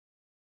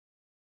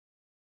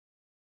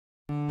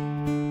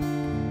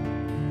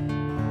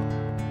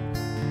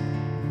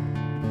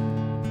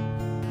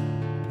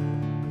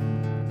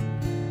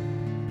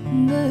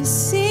The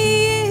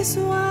sea is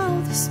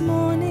wild this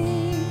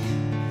morning,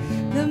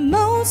 the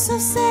boats are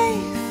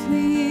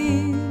safely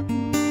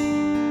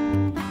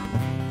in,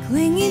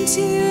 clinging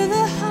to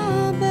the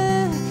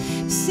harbor,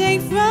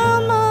 safe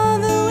from all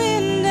the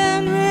wind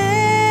and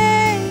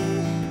rain.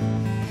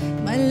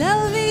 My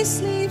love, he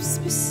sleeps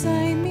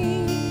beside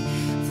me,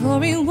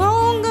 for he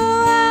won't go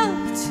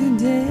out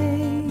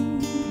today.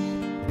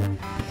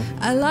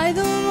 I lie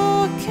the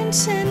more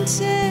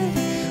contented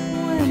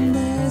when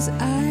there's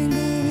anger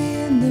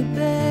in the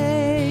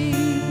bay.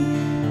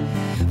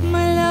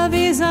 My love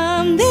is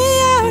on the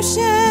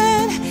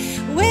ocean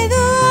where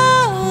the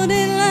wild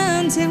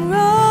Atlantic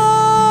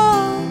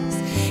rolls.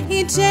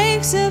 He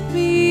takes a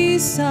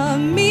piece of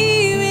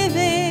me with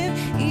him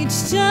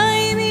each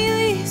time he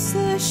leaves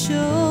the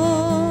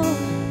shore.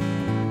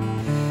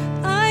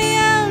 I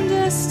am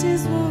just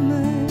his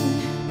woman,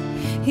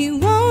 he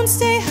won't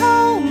stay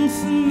home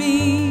for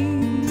me.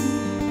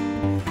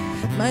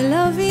 My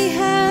love, he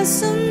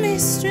has a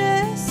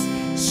mistress,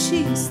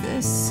 she's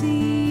the sea.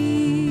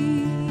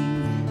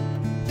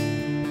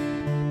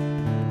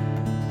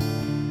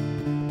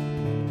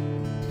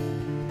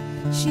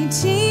 She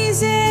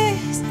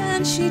teases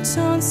and she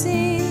taunts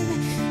him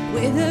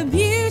with her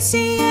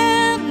beauty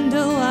and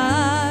her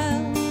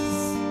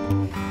wiles,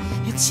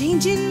 her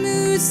changing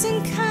moods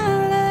and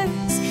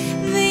colors,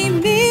 they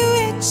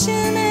bewitch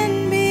him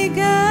and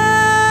beguile.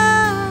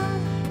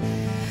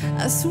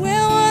 I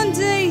swear one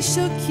day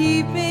she'll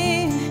keep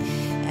him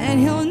and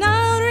he'll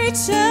not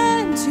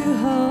return to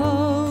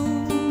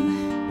home.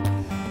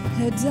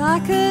 Her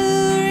dark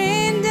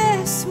alluring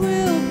depths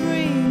will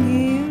bring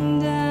him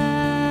down.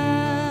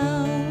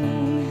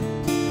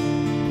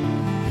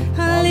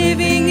 Her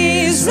living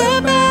is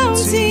a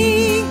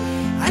bounty,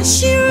 and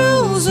she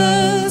rules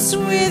us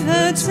with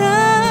her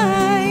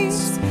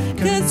ties,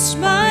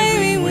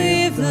 conspiring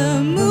with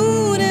the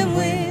moon and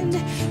wind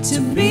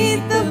to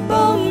beat the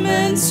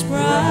bowman's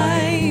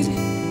pride.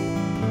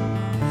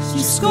 She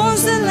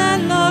scorns the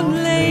landlocked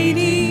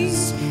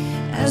ladies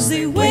as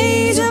they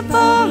wait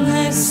upon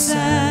her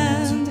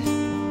sand,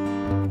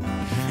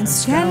 and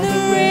scan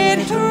the red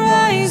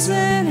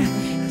horizon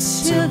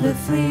till the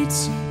fleet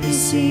is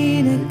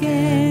seen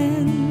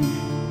again.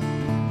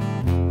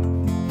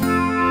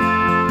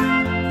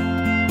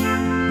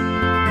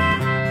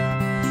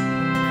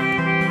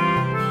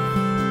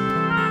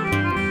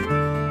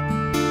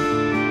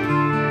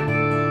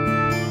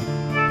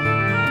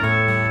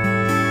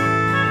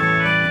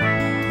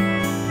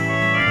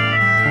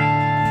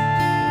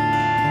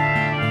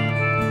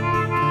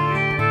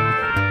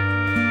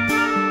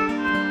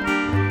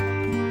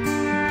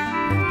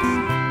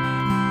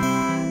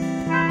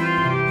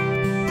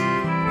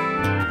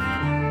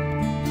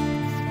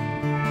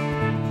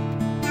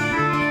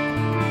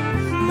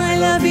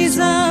 Love is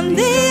on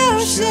the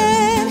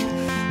ocean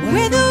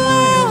where the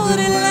world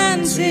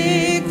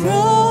Atlantic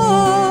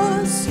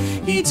roars.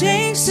 He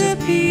takes a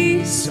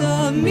piece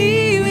of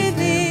me with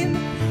him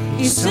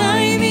each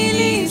time he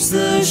leaves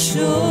the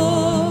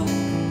shore.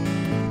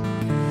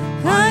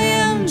 I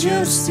am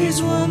just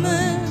his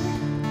woman,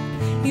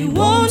 he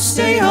won't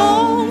stay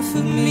home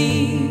for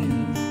me.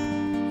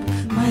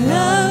 My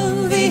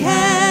love, he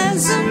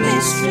has a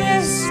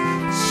mistress,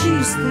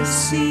 she's the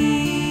sea.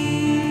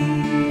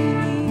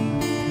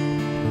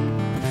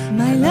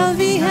 My love,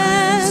 he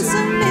has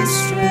a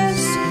mistress,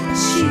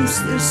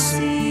 she's the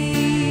sea.